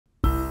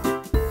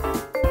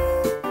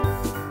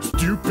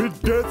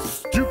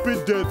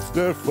Stupid deaths,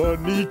 they're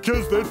funny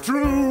 'cause they're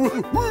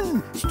true.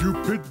 Woo!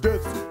 Stupid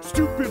deaths,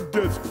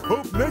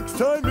 hope next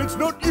time it's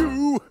not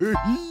you.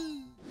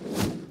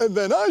 And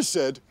then I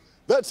said,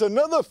 that's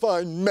another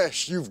fine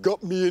mesh you've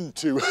got me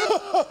into.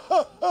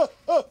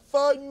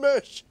 Fine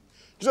mesh,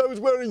 because I was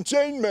wearing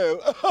chainmail.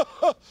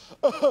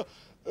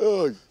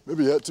 Oh,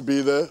 maybe he had to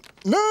be there.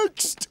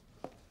 Next!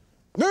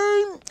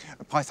 Name?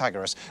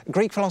 Pythagoras,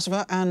 Greek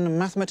philosopher and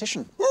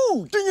mathematician.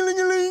 Ooh,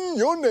 ding-a-ling-a-ling!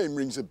 Your name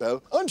rings a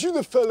bell. Aren't you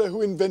the fella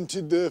who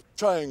invented the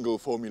triangle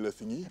formula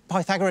thingy?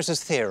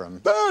 Pythagoras'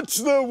 theorem. That's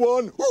the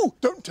one! Ooh,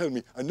 don't tell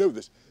me. I know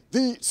this.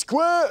 The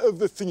square of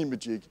the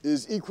thingamajig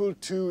is equal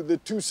to the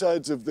two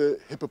sides of the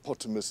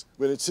hippopotamus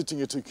when it's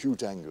sitting at a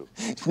acute angle.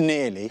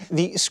 Nearly.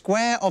 The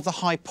square of the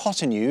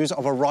hypotenuse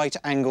of a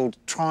right-angled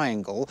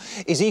triangle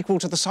is equal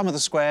to the sum of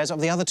the squares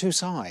of the other two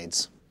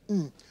sides.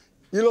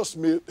 You lost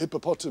me at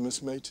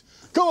hippopotamus, mate.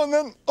 Come on,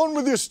 then. On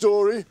with your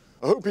story.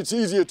 I hope it's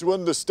easier to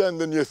understand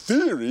than your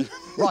theory.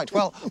 Right,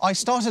 well, I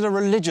started a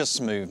religious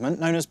movement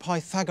known as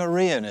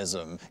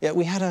Pythagoreanism. Yeah,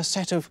 we had a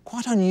set of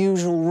quite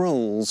unusual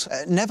rules.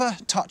 Never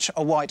touch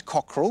a white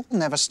cockerel,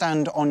 never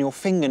stand on your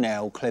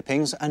fingernail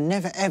clippings, and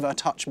never, ever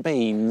touch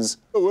beans.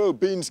 Oh, well,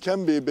 beans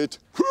can be a bit...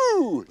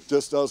 Whew!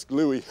 Just ask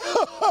Louis.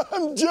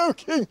 I'm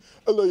joking,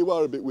 although you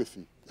are a bit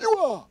whiffy. You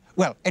are!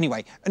 Well,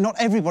 anyway, not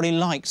everybody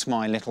liked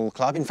my little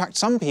club. In fact,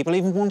 some people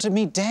even wanted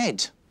me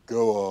dead.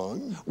 Go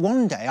on.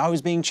 One day, I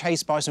was being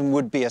chased by some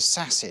would-be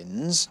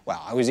assassins.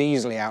 Well, I was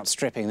easily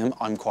outstripping them.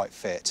 I'm quite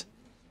fit.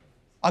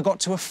 I got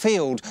to a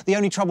field. The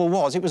only trouble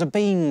was it was a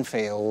bean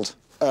field.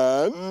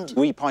 And?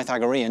 We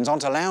Pythagoreans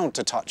aren't allowed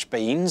to touch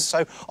beans,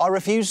 so I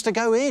refused to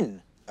go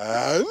in.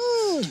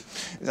 And?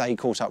 They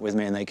caught up with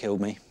me and they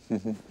killed me.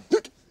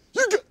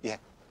 Yeah.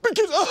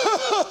 Because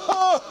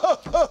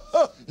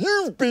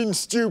you've been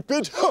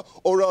stupid,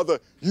 or rather,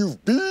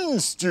 you've been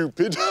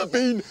stupid,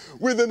 been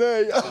with an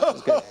A.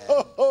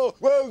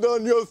 Well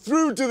done, you're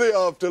through to the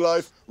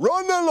afterlife.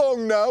 Run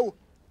along now,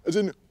 as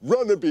in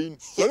run a bean.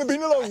 Run a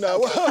bean along now.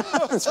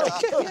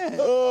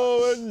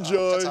 Oh,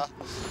 enjoy.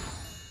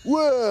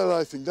 Well,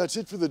 I think that's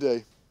it for the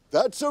day.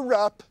 That's a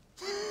wrap.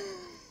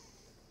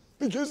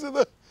 Because of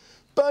the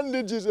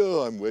bandages.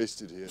 Oh, I'm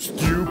wasted here.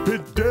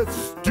 Stupid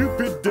deaths.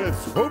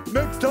 Hope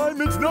next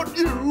time it's not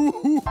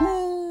you.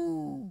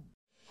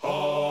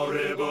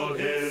 Horrible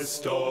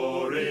Histories.